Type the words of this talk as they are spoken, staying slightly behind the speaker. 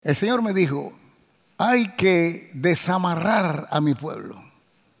El Señor me dijo, hay que desamarrar a mi pueblo.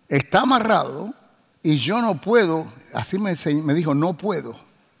 Está amarrado y yo no puedo, así me dijo, no puedo,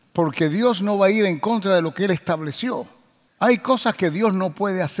 porque Dios no va a ir en contra de lo que Él estableció. Hay cosas que Dios no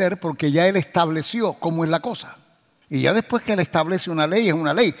puede hacer porque ya Él estableció cómo es la cosa. Y ya después que Él establece una ley, es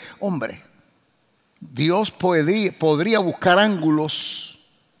una ley. Hombre, Dios podría buscar ángulos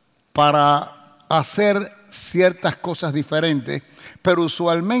para hacer ciertas cosas diferentes, pero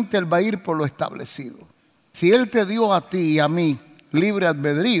usualmente Él va a ir por lo establecido. Si Él te dio a ti y a mí libre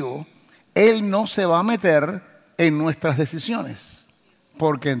albedrío, Él no se va a meter en nuestras decisiones,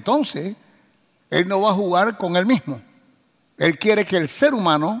 porque entonces Él no va a jugar con Él mismo. Él quiere que el ser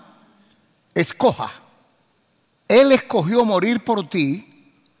humano escoja. Él escogió morir por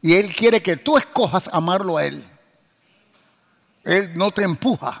ti y Él quiere que tú escojas amarlo a Él. Él no te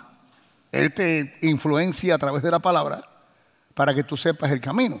empuja. Él te influencia a través de la palabra para que tú sepas el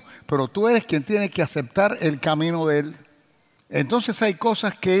camino. Pero tú eres quien tiene que aceptar el camino de Él. Entonces hay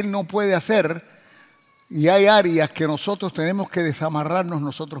cosas que Él no puede hacer y hay áreas que nosotros tenemos que desamarrarnos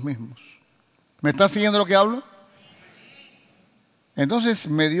nosotros mismos. ¿Me están siguiendo lo que hablo? Entonces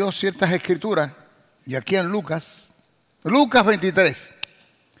me dio ciertas escrituras, y aquí en Lucas 23,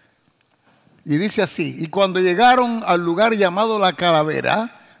 y dice así: y cuando llegaron al lugar llamado la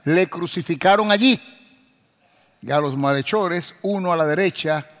Calavera, le crucificaron allí, y a los malhechores, uno a la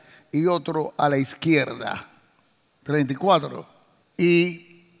derecha y otro a la izquierda. 34.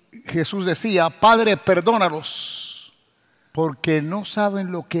 Y Jesús decía: Padre, perdónalos, porque no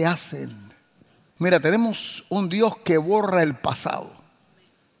saben lo que hacen. Mira, tenemos un Dios que borra el pasado.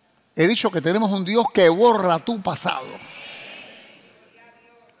 He dicho que tenemos un Dios que borra tu pasado.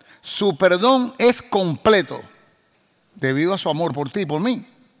 Su perdón es completo, debido a su amor por ti y por mí.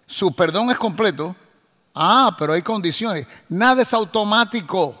 Su perdón es completo. Pero hay condiciones. Nada es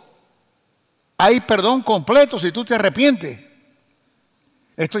automático. Hay perdón completo si tú te arrepientes.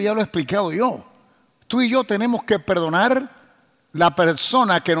 Esto ya lo he explicado yo. Tú y yo tenemos que perdonar la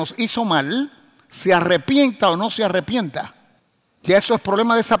persona que nos hizo mal, se arrepienta o no se arrepienta. Ya eso es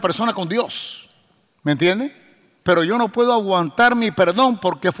problema de esa persona con Dios. ¿Me entiende? Pero yo no puedo aguantar mi perdón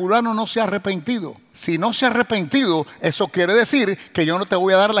porque fulano no se ha arrepentido. Si no se ha arrepentido, eso quiere decir que yo no te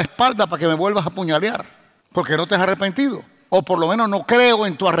voy a dar la espalda para que me vuelvas a apuñalear, porque no te has arrepentido. O por lo menos no creo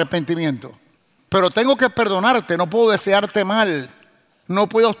en tu arrepentimiento. Pero tengo que perdonarte, no puedo desearte mal. No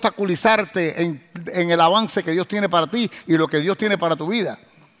puedo obstaculizarte en el avance que Dios tiene para ti y lo que Dios tiene para tu vida.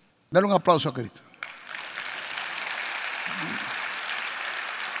 Dale un aplauso a Cristo.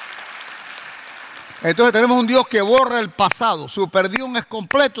 Entonces tenemos un Dios que borra el pasado. Su perdón es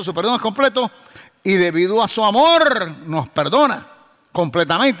completo, y debido a su amor nos perdona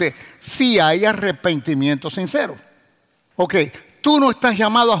completamente si hay arrepentimiento sincero. Ok, tú no estás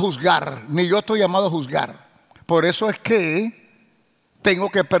llamado a juzgar, ni yo estoy llamado a juzgar. Por eso es que tengo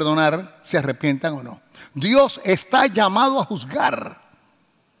que perdonar si arrepientan o no. Dios está llamado a juzgar.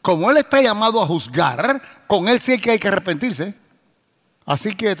 Como Él está llamado a juzgar, con Él sí que hay que arrepentirse.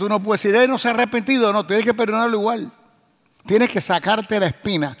 Así que tú no puedes decir, Él no se ha arrepentido. No, tienes que perdonarlo igual. Tienes que sacarte la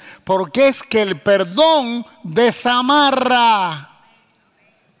espina. Porque es que el perdón desamarra.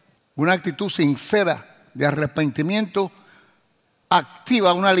 Una actitud sincera de arrepentimiento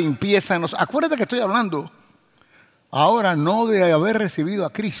activa una limpieza en nosotros. Acuérdate que estoy hablando ahora no de haber recibido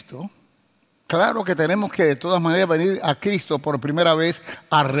a Cristo. Claro que tenemos que de todas maneras venir a Cristo por primera vez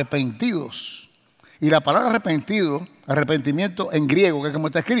arrepentidos. Y la palabra arrepentimiento en griego, que es como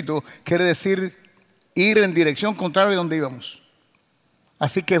está escrito, quiere decir ir en dirección contraria de donde íbamos.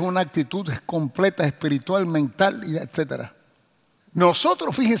 Así que es una actitud completa, espiritual, mental, etc.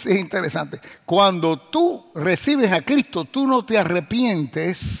 Nosotros, fíjense, es interesante. Cuando tú recibes a Cristo, tú no te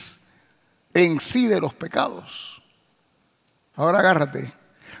arrepientes en sí de los pecados. Ahora agárrate.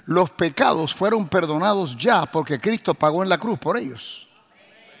 Los pecados fueron perdonados ya porque Cristo pagó en la cruz por ellos.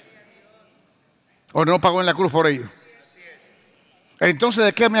 ¿O no pagó en la cruz por ellos? Entonces,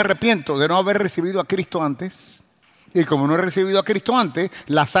 ¿de qué me arrepiento? De no haber recibido a Cristo antes. Y como no he recibido a Cristo antes,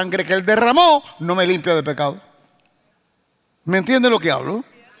 la sangre que Él derramó no me limpia de pecado. ¿Me entiende lo que hablo?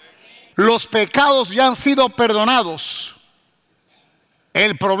 Los pecados ya han sido perdonados.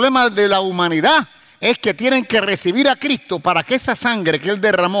 El problema de la humanidad es que tienen que recibir a Cristo para que esa sangre que Él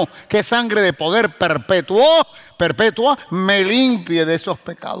derramó, que es sangre de poder perpetua, me limpie de esos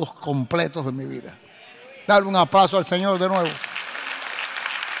pecados completos de mi vida. Dale un aplauso al Señor de nuevo.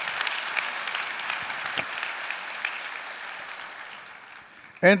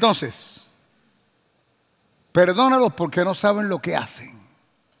 Entonces, perdónalos porque no saben lo que hacen.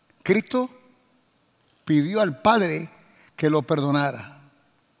 Cristo pidió al Padre que lo perdonara.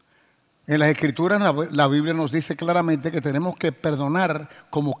 En las Escrituras la Biblia nos dice claramente que tenemos que perdonar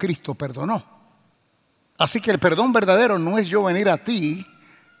como Cristo perdonó. Así que el perdón verdadero no es yo venir a ti,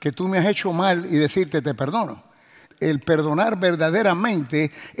 que tú me has hecho mal, y decirte te perdono. El perdonar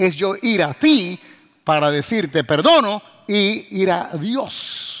verdaderamente es yo ir a ti para decirte perdono y ir a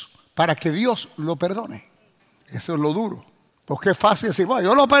Dios para que Dios lo perdone. Eso es lo duro. Porque es fácil decir, bueno,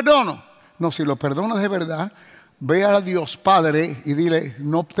 yo lo perdono. No, si lo perdonas de verdad, ve a Dios Padre y dile,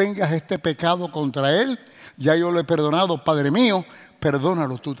 no tengas este pecado contra Él. Ya yo lo he perdonado, Padre mío,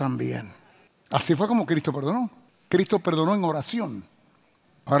 perdónalo tú también. Así fue como Cristo perdonó. Cristo perdonó en oración.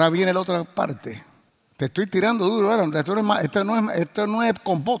 Ahora viene la otra parte. Te estoy tirando duro, ¿verdad? Esto no es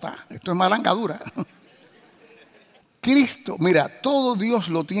compota, esto es malanga dura. Cristo, mira, todo Dios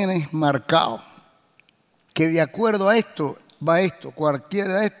lo tiene marcado. Que de acuerdo a esto, va esto,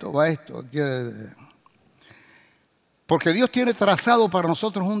 cualquiera de esto, va esto. Porque Dios tiene trazado para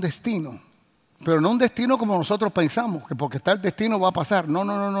nosotros un destino. Pero no un destino como nosotros pensamos, que porque está el destino va a pasar.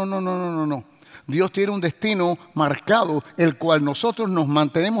 No. Dios tiene un destino marcado, el cual nosotros nos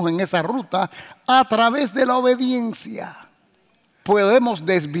mantenemos en esa ruta a través de la obediencia. Podemos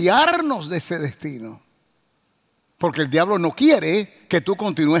desviarnos de ese destino. Porque el diablo no quiere que tú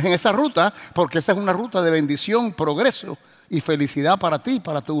continúes en esa ruta, porque esa es una ruta de bendición, progreso y felicidad para ti y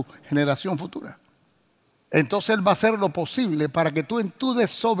para tu generación futura. Entonces Él va a hacer lo posible para que tú en tu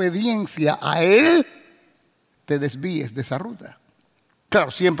desobediencia a Él te desvíes de esa ruta. Claro,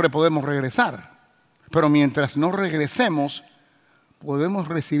 siempre podemos regresar, pero mientras no regresemos, podemos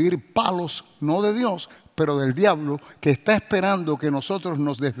recibir palos, no de Dios, pero del diablo, que está esperando que nosotros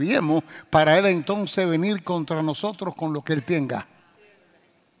nos desviemos para Él entonces venir contra nosotros con lo que Él tenga.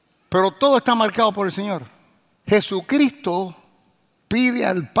 Pero todo está marcado por el Señor. Jesucristo pide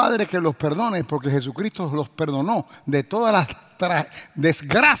al Padre que los perdone, porque Jesucristo los perdonó de todas las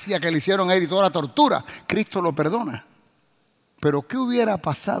desgracias que le hicieron a Él y toda la tortura. Cristo lo perdona. Pero ¿qué hubiera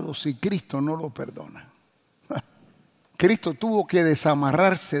pasado si Cristo no lo perdona? Cristo tuvo que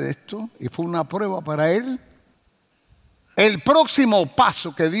desamarrarse de esto y fue una prueba para Él. El próximo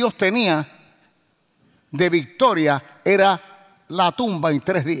paso que Dios tenía de victoria era la tumba en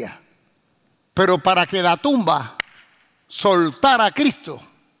 3 días. Pero para que la tumba soltara a Cristo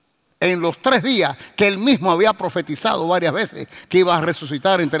en los 3 días que Él mismo había profetizado varias veces que iba a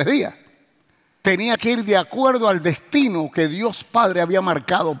resucitar en 3 días, tenía que ir de acuerdo al destino que Dios Padre había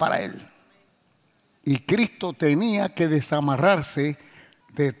marcado para Él. Y Cristo tenía que desamarrarse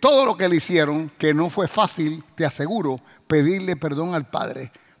de todo lo que le hicieron, que no fue fácil, te aseguro, pedirle perdón al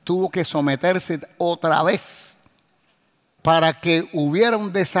Padre. Tuvo que someterse otra vez para que hubiera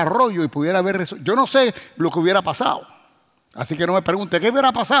un desarrollo y pudiera haber... Yo no sé lo que hubiera pasado, así que no me pregunte qué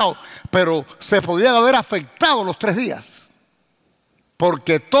hubiera pasado, pero se podían haber afectado los 3 días,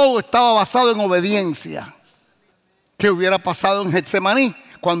 porque todo estaba basado en obediencia. ¿Qué hubiera pasado en Getsemaní?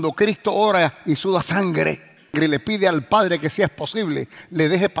 Cuando Cristo ora y suda sangre y le pide al Padre que si es posible le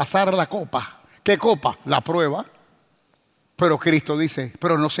deje pasar la copa. ¿Qué copa? La prueba. Pero Cristo dice,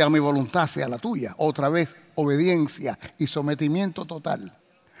 pero no sea mi voluntad, sea la tuya. Otra vez, obediencia y sometimiento total.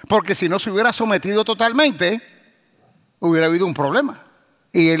 Porque si no se hubiera sometido totalmente, hubiera habido un problema.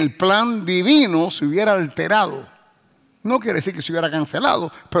 Y el plan divino se hubiera alterado. No quiere decir que se hubiera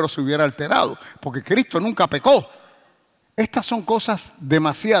cancelado, pero se hubiera alterado. Porque Cristo nunca pecó. Estas son cosas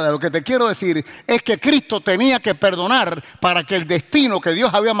demasiadas. Lo que te quiero decir es que Cristo tenía que perdonar para que el destino que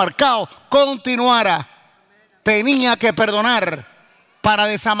Dios había marcado continuara. Tenía que perdonar para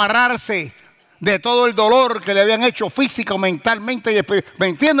desamarrarse de todo el dolor que le habían hecho físico, mentalmente y espiritualmente. ¿Me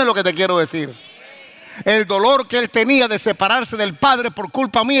entiendes lo que te quiero decir? El dolor que Él tenía de separarse del Padre por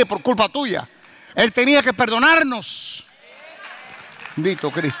culpa mía y por culpa tuya. Él tenía que perdonarnos.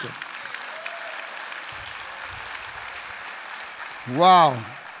 Bendito Cristo. Wow,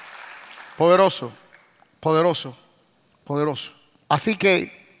 poderoso, poderoso, poderoso. Así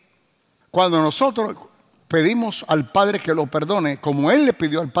que cuando nosotros pedimos al Padre que lo perdone, como Él le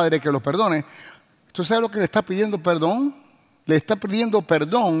pidió al Padre que lo perdone, ¿tú sabes lo que le está pidiendo perdón? Le está pidiendo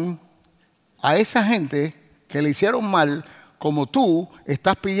perdón a esa gente que le hicieron mal, como tú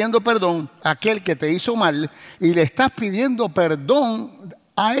estás pidiendo perdón a aquel que te hizo mal, y le estás pidiendo perdón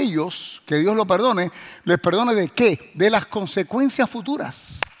a ellos, que Dios lo perdone. ¿Les perdone de qué? De las consecuencias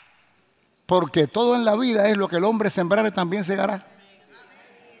futuras. Porque todo en la vida es lo que el hombre sembrare también segará.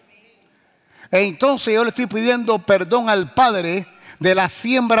 Entonces yo le estoy pidiendo perdón al Padre de la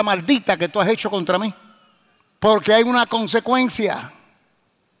siembra maldita que tú has hecho contra mí. Porque hay una consecuencia.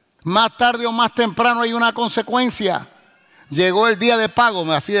 Más tarde o más temprano hay una consecuencia. Llegó el día de pago,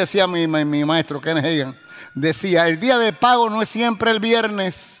 así decía mi maestro Kenneth Hagin. Decía, el día de pago no es siempre el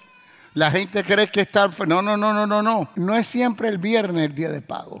viernes. La gente cree que está... No, no, no, no, no, no. No es siempre el viernes el día de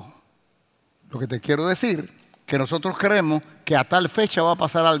pago. Lo que te quiero decir, que nosotros creemos que a tal fecha va a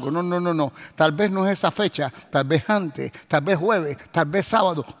pasar algo. No, no, no, no. Tal vez no es esa fecha, tal vez antes, tal vez jueves, tal vez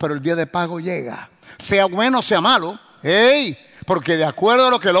sábado, pero el día de pago llega. Sea bueno, sea malo. ¡Ey! Porque de acuerdo a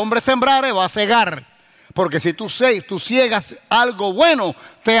lo que el hombre sembrare, va a segar. Porque si tú ciegas algo bueno,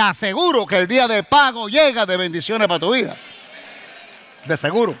 te aseguro que el día de pago llega de bendiciones para tu vida. De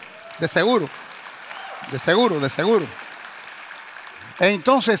seguro, de seguro, de seguro, de seguro.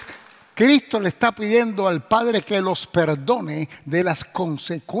 Entonces, Cristo le está pidiendo al Padre que los perdone de las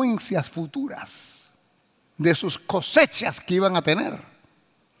consecuencias futuras, de sus cosechas que iban a tener.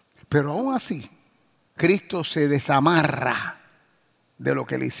 Pero aún así, Cristo se desamarra de lo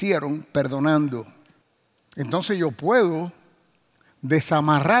que le hicieron perdonando. Entonces yo puedo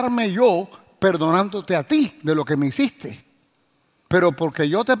desamarrarme yo perdonándote a ti de lo que me hiciste. Pero porque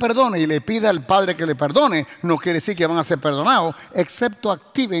yo te perdone y le pida al Padre que le perdone, no quiere decir que van a ser perdonados, excepto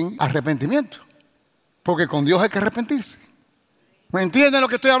activen arrepentimiento. Porque con Dios hay que arrepentirse. ¿Me entienden lo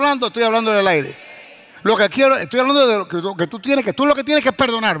que estoy hablando? Estoy hablando del aire. Lo que quiero, estoy hablando de lo que tú tienes, que tú lo que tienes que es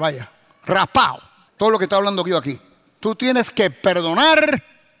perdonar, vaya. Raspado. Todo lo que estoy hablando yo aquí. Tú tienes que perdonar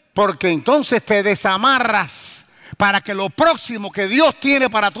porque entonces te desamarras para que lo próximo que Dios tiene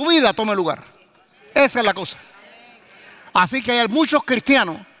para tu vida tome lugar. Esa es la cosa. Así que hay muchos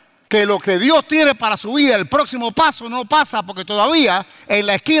cristianos que lo que Dios tiene para su vida, el próximo paso no pasa porque todavía en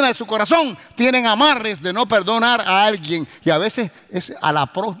la esquina de su corazón tienen amarres de no perdonar a alguien. Y a veces es a la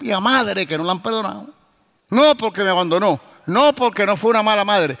propia madre que no la han perdonado. No porque me abandonó, no porque no fue una mala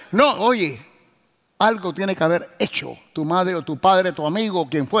madre. No, oye, algo tiene que haber hecho tu madre o tu padre, tu amigo o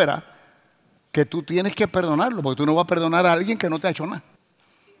quien fuera, que tú tienes que perdonarlo, porque tú no vas a perdonar a alguien que no te ha hecho nada.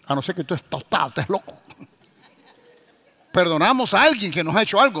 A no ser que tú estés tostado, estés loco. Perdonamos a alguien que nos ha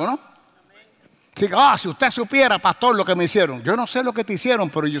hecho algo, ¿no? Si usted supiera, pastor, lo que me hicieron. Yo no sé lo que te hicieron,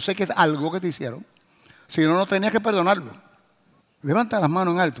 pero yo sé que es algo que te hicieron. Si no, no tenías que perdonarlo. Levanta las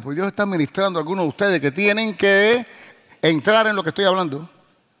manos en alto, porque Dios está ministrando a algunos de ustedes que tienen que entrar en lo que estoy hablando.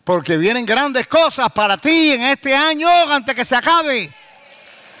 Porque vienen grandes cosas para ti en este año antes que se acabe.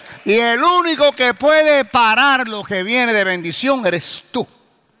 Y el único que puede parar lo que viene de bendición eres tú.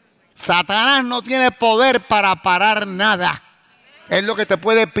 Satanás no tiene poder para parar nada. Es lo que te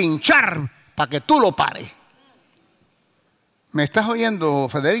puede pinchar para que tú lo pares. ¿Me estás oyendo,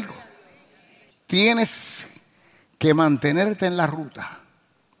 Federico? Tienes que mantenerte en la ruta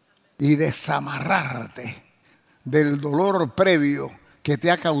y desamarrarte del dolor previo que te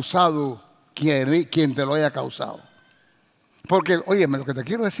ha causado quien te lo haya causado. Porque, óyeme, lo que te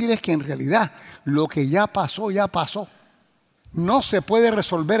quiero decir es que en realidad lo que ya pasó, ya pasó. No se puede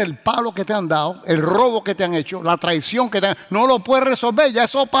resolver el palo que te han dado, el robo que te han hecho, la traición que te han... No lo puedes resolver, ya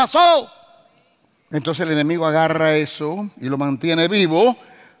eso pasó. Entonces el enemigo agarra eso y lo mantiene vivo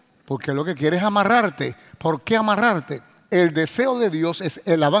porque lo que quiere es amarrarte. ¿Por qué amarrarte? El deseo de Dios es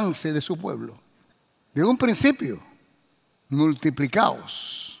el avance de su pueblo. De un principio,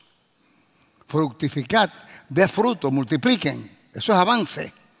 multiplicaos, fructificad, de fruto, multipliquen. Eso es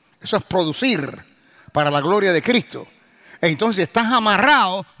avance, eso es producir para la gloria de Cristo. Entonces, si estás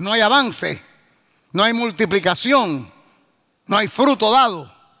amarrado, no hay avance, no hay multiplicación, no hay fruto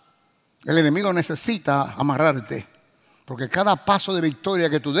dado. El enemigo necesita amarrarte, porque cada paso de victoria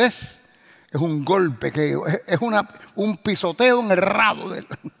que tú des es un golpe, es un pisoteo en el rabo de él.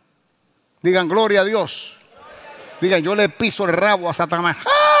 Digan gloria a Dios. Digan, yo le piso el rabo a Satanás.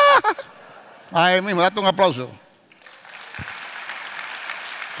 A él mismo, date un aplauso.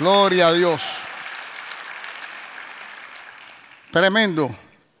 Gloria a Dios. Tremendo.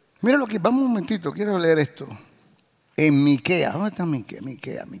 Mira lo que, vamos un momentito, quiero leer esto. En Miqueas, ¿dónde está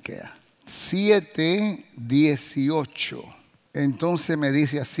Miqueas? 7:18. Entonces me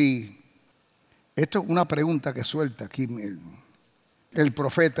dice así. Esto es una pregunta que suelta aquí el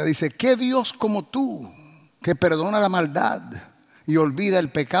profeta. Dice, ¿qué Dios como tú que perdona la maldad y olvida el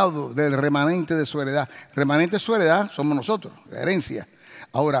pecado del remanente de su heredad? Remanente de su heredad somos nosotros, la herencia.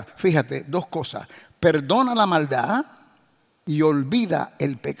 Ahora, fíjate, dos cosas. Perdona la maldad y olvida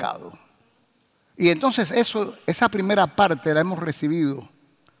el pecado. Y entonces esa primera parte la hemos recibido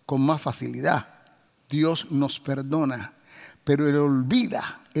con más facilidad. Dios nos perdona, pero Él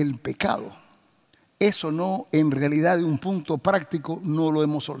olvida el pecado. Eso no, en realidad, de un punto práctico, no lo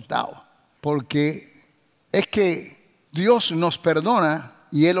hemos soltado. Porque es que Dios nos perdona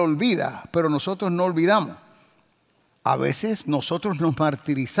y Él olvida, pero nosotros no olvidamos. A veces nosotros nos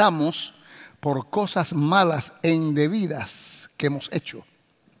martirizamos por cosas malas e indebidas que hemos hecho.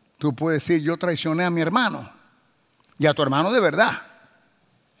 Tú puedes decir, yo traicioné a mi hermano y a tu hermano de verdad.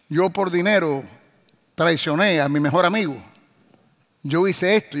 Yo por dinero traicioné a mi mejor amigo. Yo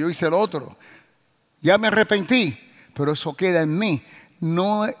hice esto, yo hice lo otro. Ya me arrepentí, pero eso queda en mí.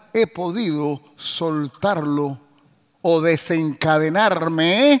 No he podido soltarlo o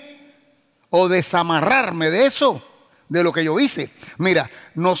desencadenarme o desamarrarme de eso, de lo que yo hice. Mira,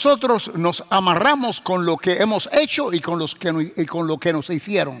 nosotros nos amarramos con lo que hemos hecho y con lo que nos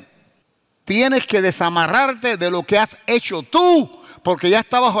hicieron. Tienes que desamarrarte de lo que has hecho tú, porque ya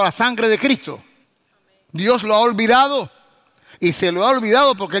está bajo la sangre de Cristo. Dios lo ha olvidado y se lo ha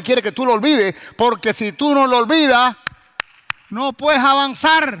olvidado porque Él quiere que tú lo olvides, porque si tú no lo olvidas, no puedes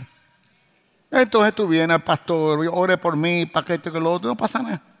avanzar. Entonces tú vienes al pastor, ore por mí, para que esto que lo otro, no pasa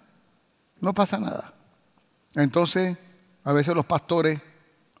nada. No pasa nada. Entonces, a veces los pastores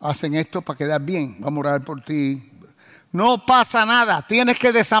hacen esto para quedar bien. Vamos a orar por ti. No pasa nada. Tienes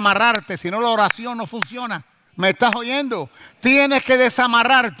que desamarrarte, si no la oración no funciona. ¿Me estás oyendo? Tienes que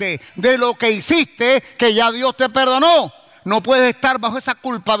desamarrarte de lo que hiciste, que ya Dios te perdonó. No puedes estar bajo esa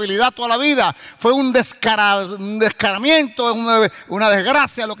culpabilidad toda la vida. Fue un descaramiento, una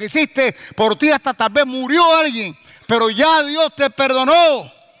desgracia lo que hiciste. Por ti hasta tal vez murió alguien, pero ya Dios te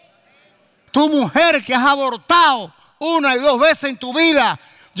perdonó. Tu mujer que has abortado 1 y 2 veces en tu vida,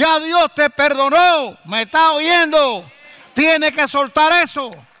 ya Dios te perdonó. ¿Me estás oyendo? Tienes que soltar eso.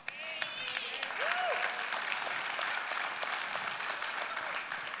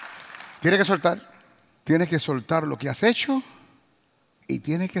 Tienes que soltar. Tienes que soltar lo que has hecho y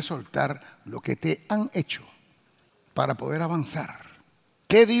tienes que soltar lo que te han hecho para poder avanzar.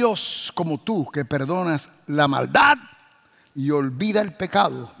 ¿Qué Dios como tú que perdonas la maldad y olvida el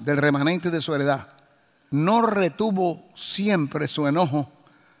pecado del remanente de su heredad no retuvo siempre su enojo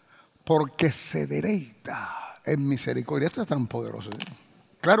porque se deleita en misericordia? Esto es tan poderoso, ¿eh?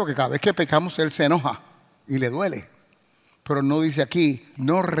 Claro que cada vez que pecamos Él se enoja y le duele, pero no dice aquí,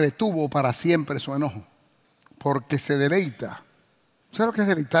 no retuvo para siempre su enojo porque se deleita. ¿Sabes lo que es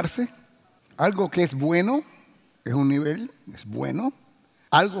deleitarse? Algo que es bueno, es un nivel, es bueno.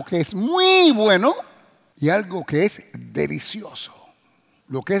 Algo que es muy bueno y algo que es delicioso.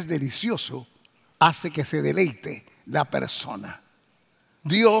 Lo que es delicioso hace que se deleite la persona.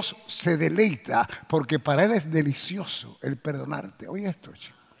 Dios se deleita porque para Él es delicioso el perdonarte. Oye esto,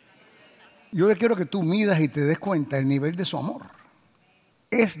 chico. Yo le quiero que tú midas y te des cuenta el nivel de su amor.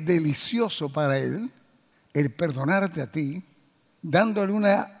 Es delicioso para Él el perdonarte a ti, dándole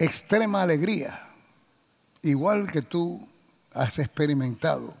una extrema alegría, igual que tú has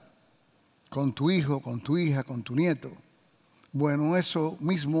experimentado con tu hijo, con tu hija, con tu nieto. Bueno, eso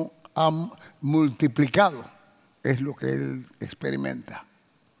mismo multiplicado es lo que Él experimenta.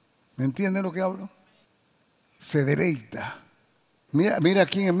 ¿Me entienden lo que hablo? Se deleita. Mira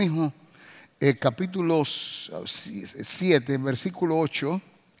aquí en el mismo capítulo 7, versículo 8,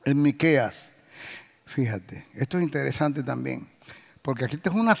 en Miqueas. Fíjate, esto es interesante también, porque aquí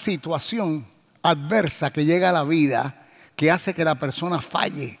es una situación adversa que llega a la vida que hace que la persona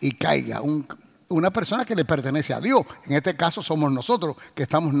falle y caiga. Una persona que le pertenece a Dios. En este caso somos nosotros que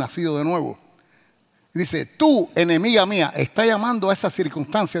estamos nacidos de nuevo. Dice, tú, enemiga mía, está llamando a esa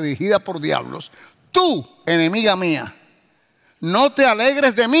circunstancia dirigida por diablos. Tú, enemiga mía, no te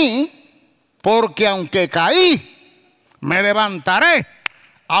alegres de mí, porque aunque caí, me levantaré.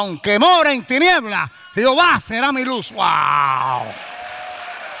 Aunque mora en tinieblas, Jehová será mi luz. ¡Wow!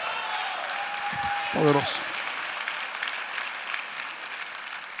 Poderoso.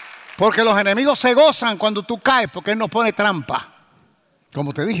 Porque los enemigos se gozan cuando tú caes, porque Él nos pone trampa.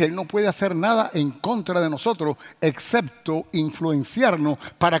 Como te dije, Él no puede hacer nada en contra de nosotros, excepto influenciarnos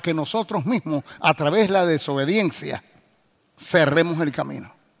para que nosotros mismos, a través de la desobediencia, cerremos el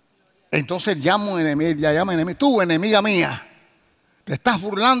camino. Entonces llama enemigo. Tú, enemiga mía, te estás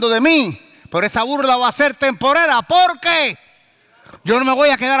burlando de mí, pero esa burla va a ser temporera. ¿Por qué? Yo no me voy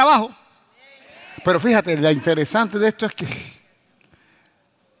a quedar abajo. Pero fíjate, lo interesante de esto es que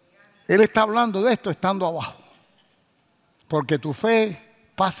Él está hablando de esto estando abajo. Porque tu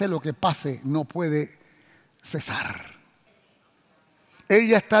fe, pase lo que pase, no puede cesar. Él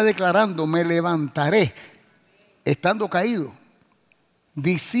ya está declarando, me levantaré, estando caído,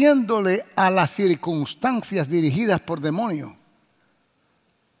 diciéndole a las circunstancias dirigidas por demonios,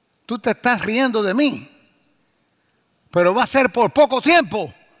 tú te estás riendo de mí, pero va a ser por poco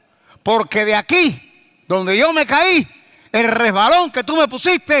tiempo, porque de aquí, donde yo me caí, el resbalón que tú me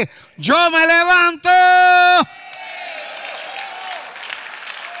pusiste, yo me levanto.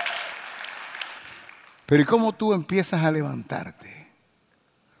 Pero ¿y cómo tú empiezas a levantarte?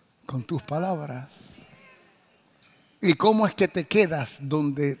 Con tus palabras. ¿Y cómo es que te quedas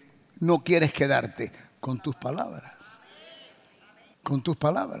donde no quieres quedarte? Con tus palabras. con tus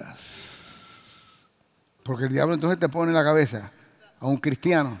palabras. Porque el diablo entonces te pone en la cabeza a un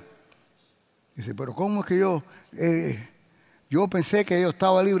cristiano. Dice, pero ¿cómo es que yo pensé que yo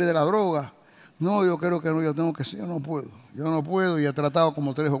estaba libre de la droga? No, yo creo que no, yo no puedo y he tratado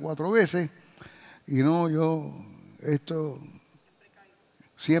como 3 o 4 veces y no,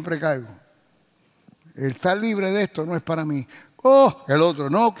 siempre caigo. El estar libre de esto no es para mí. Oh, el otro,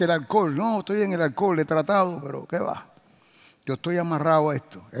 no, que el alcohol, no, estoy en el alcohol, he tratado, pero ¿qué va? Yo estoy amarrado a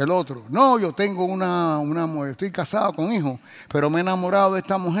esto. El otro, no, yo tengo una mujer, estoy casado con hijos, pero me he enamorado de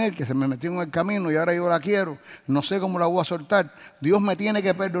esta mujer que se me metió en el camino y ahora yo la quiero. No sé cómo la voy a soltar. Dios me tiene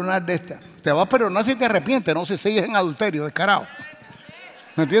que perdonar de esta. Te va a perdonar si te arrepientes, no si sigues en adulterio, descarado.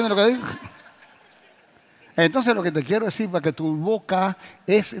 ¿Me entiendes lo que digo? Entonces lo que te quiero decir es que tu boca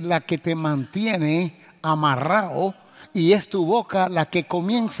es la que te mantiene amarrado y es tu boca la que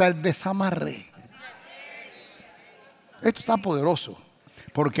comienza el desamarre. Esto está poderoso,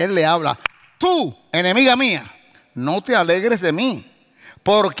 porque Él le habla, tú, enemiga mía, no te alegres de mí,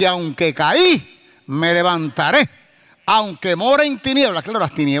 porque aunque caí, me levantaré, aunque mora en tinieblas. Claro,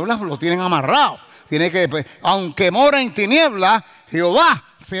 las tinieblas lo tienen amarrado, aunque mora en tinieblas, Jehová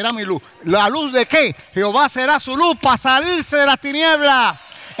será mi luz. ¿La luz de qué? Jehová será su luz para salirse de las tinieblas.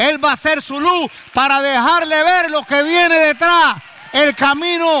 Él va a ser su luz para dejarle ver lo que viene detrás. El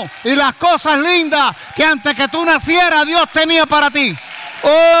camino y las cosas lindas que antes que tú nacieras Dios tenía para ti.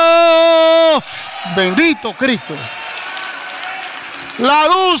 ¡Oh! Bendito Cristo. La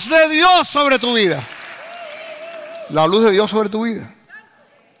luz de Dios sobre tu vida. La luz de Dios sobre tu vida.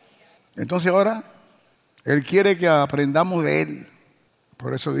 Entonces ahora Él quiere que aprendamos de Él.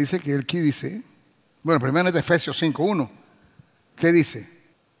 Por eso dice que Él aquí dice, bueno, primero es de Efesios 5:1. ¿Qué dice?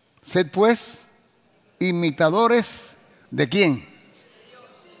 Sed pues imitadores ¿de quién?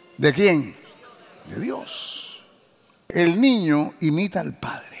 ¿De quién? De Dios. El niño imita al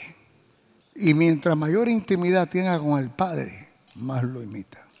padre. Y mientras mayor intimidad tenga con el padre, más lo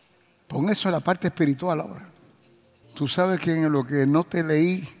imita. Pon eso en la parte espiritual ahora. Tú sabes que en lo que no te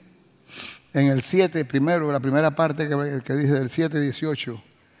leí, en el 7 primero, la primera parte que dice del 7:18,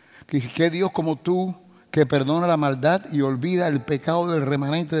 que dice que Dios como tú, que perdona la maldad y olvida el pecado del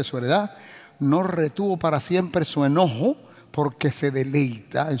remanente de su heredad, no retuvo para siempre su enojo, porque se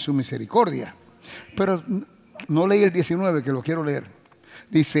deleita en su misericordia. Pero no leí el 19, que lo quiero leer.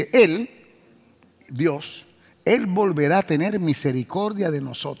 Dice, Él, Dios, Él volverá a tener misericordia de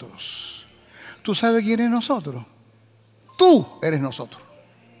nosotros. ¿Tú sabes quién es nosotros? Tú eres nosotros.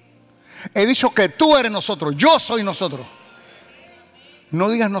 He dicho que tú eres nosotros, yo soy nosotros. No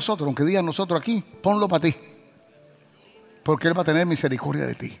digas nosotros, aunque digas nosotros aquí, ponlo para ti. Porque Él va a tener misericordia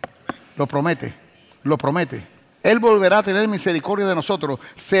de ti. Lo promete, lo promete. Él volverá a tener misericordia de nosotros,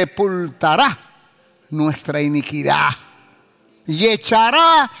 sepultará nuestra iniquidad y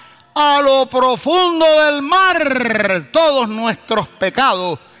echará a lo profundo del mar todos nuestros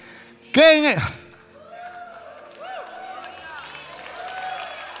pecados.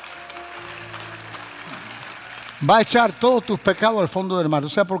 Va a echar todos tus pecados al fondo del mar. ¿O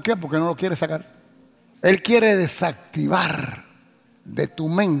sea por qué? Porque no lo quiere sacar. Él quiere desactivar de tu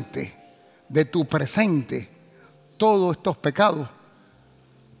mente, de tu presente, todos estos pecados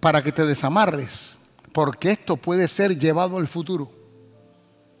para que te desamarres, porque esto puede ser llevado al futuro.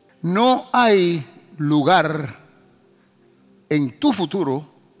 No hay lugar en tu futuro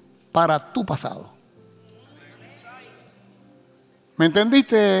para tu pasado. ¿Me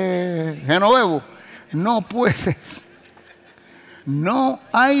entendiste, Genovevo? No puedes. No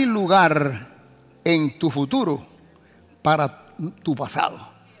hay lugar en tu futuro para tu pasado.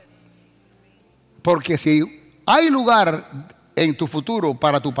 Porque si hay lugar en tu futuro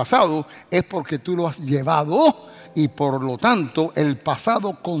para tu pasado, es porque tú lo has llevado y por lo tanto el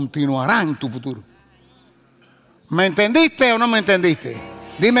pasado continuará en tu futuro. ¿Me entendiste o no me entendiste?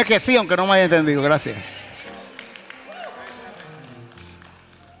 Dime que sí, aunque no me haya entendido. Gracias.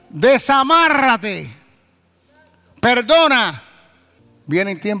 Desamárrate. Perdona.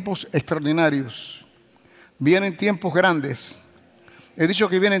 Vienen tiempos extraordinarios. Vienen tiempos grandes. He dicho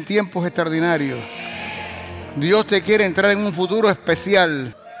que vienen tiempos extraordinarios. Dios te quiere entrar en un futuro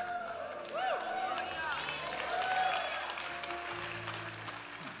especial.